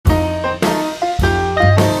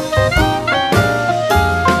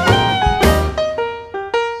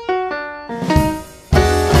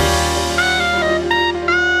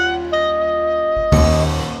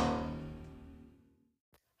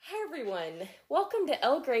Welcome to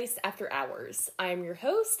Elle Grace After Hours. I'm your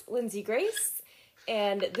host, Lindsay Grace,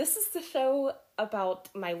 and this is the show about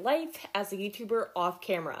my life as a YouTuber off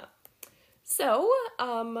camera. So,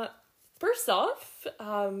 first off,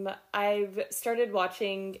 I've started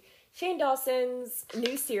watching Shane Dawson's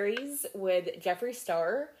new series with Jeffree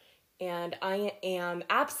Star, and I am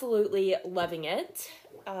absolutely loving it.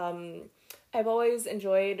 I've always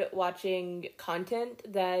enjoyed watching content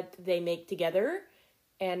that they make together,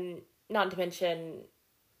 and not to mention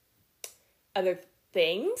other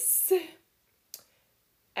things.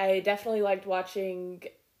 I definitely liked watching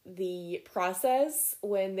the process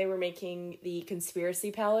when they were making the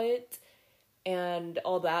conspiracy palette and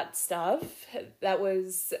all that stuff. That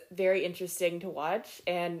was very interesting to watch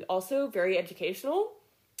and also very educational.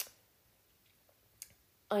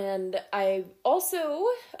 And I also,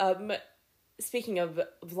 speaking of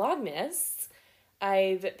Vlogmas,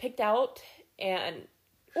 I've picked out and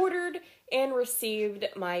ordered and received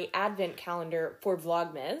my advent calendar for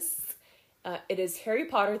Vlogmas. It is Harry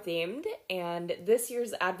Potter themed, and this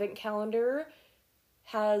year's advent calendar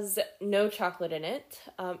has no chocolate in it.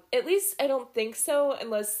 At least I don't think so,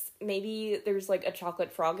 unless maybe there's like a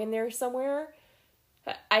chocolate frog in there somewhere.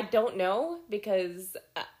 I don't know, because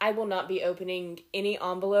I will not be opening any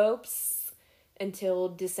envelopes until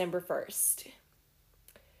December 1st.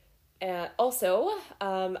 Also,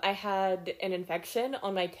 I had an infection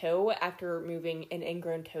on my toe after removing an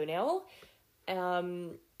ingrown toenail.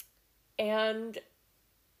 And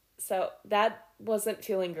so that wasn't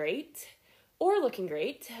feeling great or looking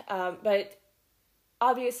great. But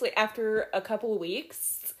obviously after a couple of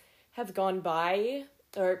weeks have gone by,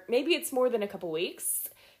 or maybe it's more than a couple weeks,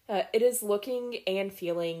 it is looking and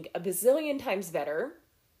feeling a bazillion times better.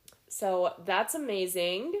 So that's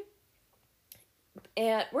amazing.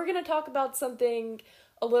 And we're going to talk about something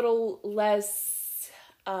a little less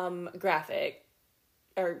graphic,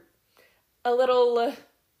 or a little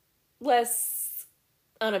less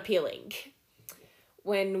unappealing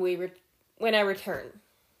when I return.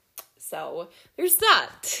 So there's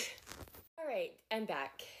that. All right, I'm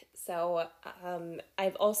back. So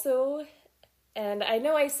I've also, and I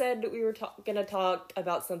know I said we were going to talk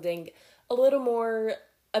about something a little more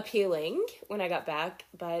appealing when I got back,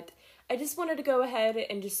 but I just wanted to go ahead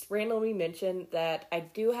and just randomly mention that I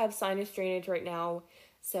do have sinus drainage right now.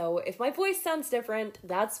 So if my voice sounds different,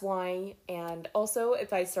 that's why. And also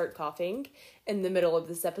if I start coughing in the middle of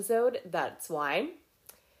this episode, that's why.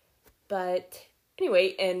 But anyway,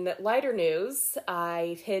 in lighter news,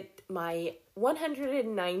 I hit my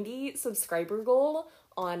 190 subscriber goal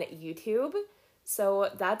on YouTube. So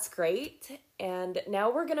that's great. And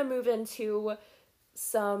now we're going to move into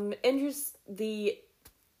the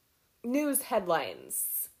news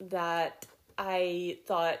headlines that I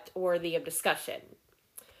thought worthy of discussion.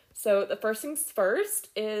 So the first things first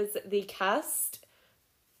is the cast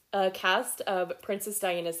of Princess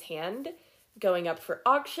Diana's Hand going up for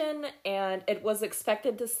auction, and it was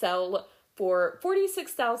expected to sell for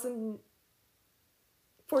 $46.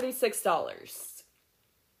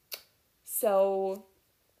 So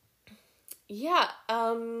yeah,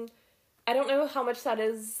 I don't know how much that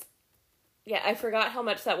is. Yeah, I forgot how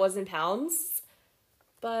much that was in pounds.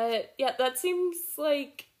 But yeah, that seems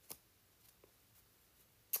like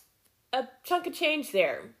a chunk of change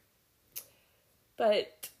there.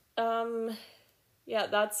 But yeah,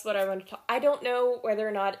 that's what I want to talk. I don't know whether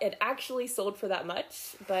or not it actually sold for that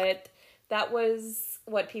much, but that was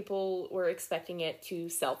what people were expecting it to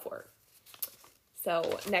sell for.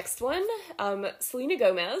 So next one, Selena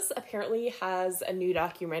Gomez apparently has a new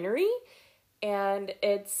documentary, and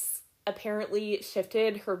it's apparently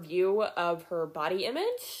shifted her view of her body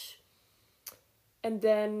image. And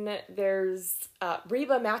then there's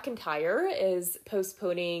Reba McEntire is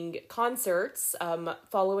postponing concerts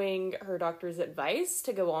following her doctor's advice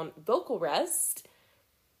to go on vocal rest.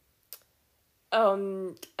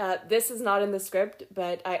 This is not in the script,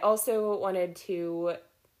 but I also wanted to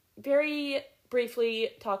very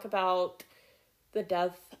briefly talk about the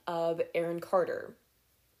death of Aaron Carter,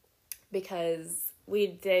 because we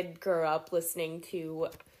did grow up listening to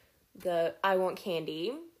the I Want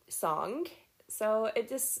Candy song, so it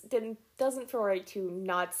just doesn't feel right to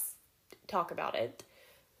not talk about it.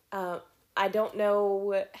 I don't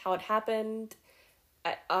know how it happened.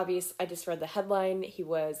 I just read the headline. He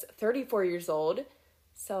was 34 years old,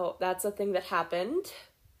 so that's a thing that happened.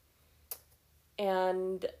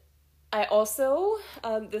 And I also,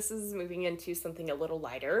 this is moving into something a little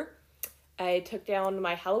lighter. I took down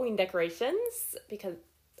my Halloween decorations because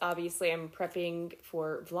obviously I'm prepping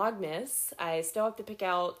for Vlogmas. I still have to pick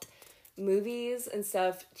out movies and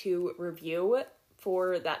stuff to review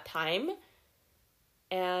for that time.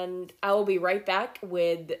 and I will be right back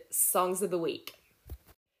with Songs of the Week.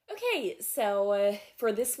 Okay, so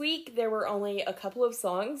for this week, there were only a couple of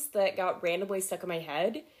songs that got randomly stuck in my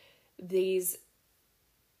head. These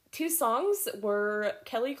 2 songs were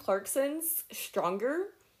Kelly Clarkson's Stronger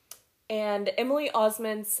and Emily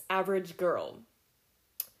Osment's Average Girl.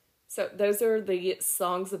 So those are the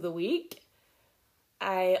songs of the week.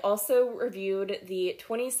 I also reviewed the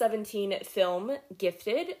 2017 film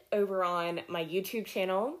Gifted over on my YouTube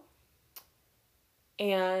channel.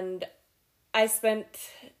 And I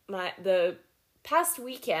spent the past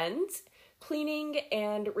weekend cleaning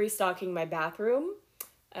and restocking my bathroom.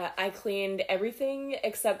 I cleaned everything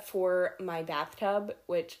except for my bathtub,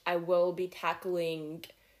 which I will be tackling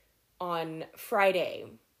on Friday.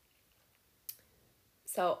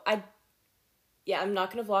 So I'm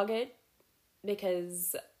not going to vlog it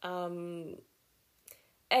because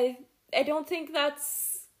I don't think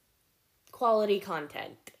that's quality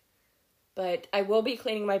content. But I will be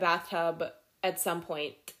cleaning my bathtub at some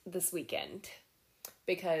point this weekend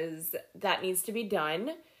because that needs to be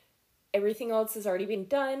done. Everything else has already been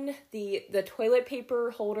done. The toilet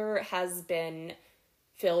paper holder has been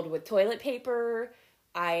filled with toilet paper.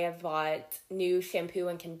 I have bought new shampoo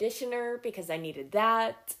and conditioner because I needed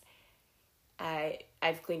that.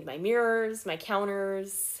 I've cleaned my mirrors, my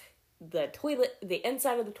counters, the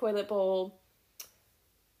inside of the toilet bowl,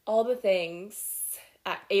 all the things.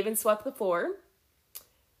 I even swept the floor.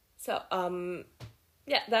 So,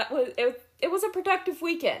 it was a productive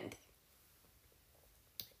weekend.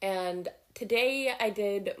 And today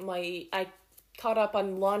I caught up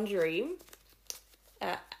on laundry.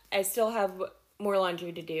 I still have more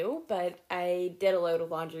laundry to do, but I did a load of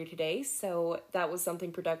laundry today, so that was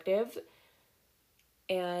something productive.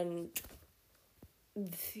 And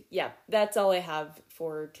yeah, that's all I have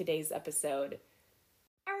for today's episode.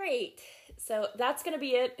 All right, so that's going to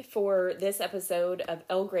be it for this episode of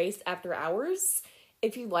Elle Grace After Hours.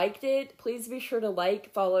 If you liked it, please be sure to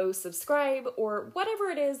like, follow, subscribe, or whatever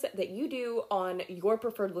it is that you do on your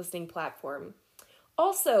preferred listening platform.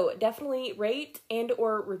 Also, definitely rate and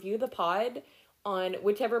or review the pod on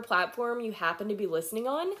whichever platform you happen to be listening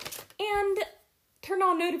on, and turn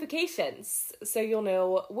on notifications so you'll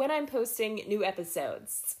know when I'm posting new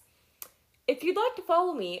episodes. If you'd like to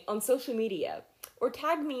follow me on social media or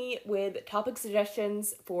tag me with topic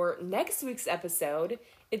suggestions for next week's episode,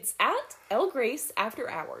 it's at Elle Grace After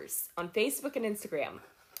Hours on Facebook and Instagram.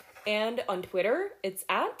 And on Twitter, it's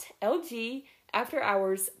at LG After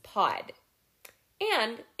Hours Pod.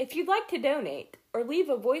 And if you'd like to donate or leave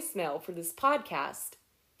a voicemail for this podcast,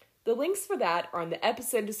 the links for that are in the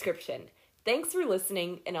episode description. Thanks for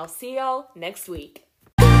listening, and I'll see y'all next week.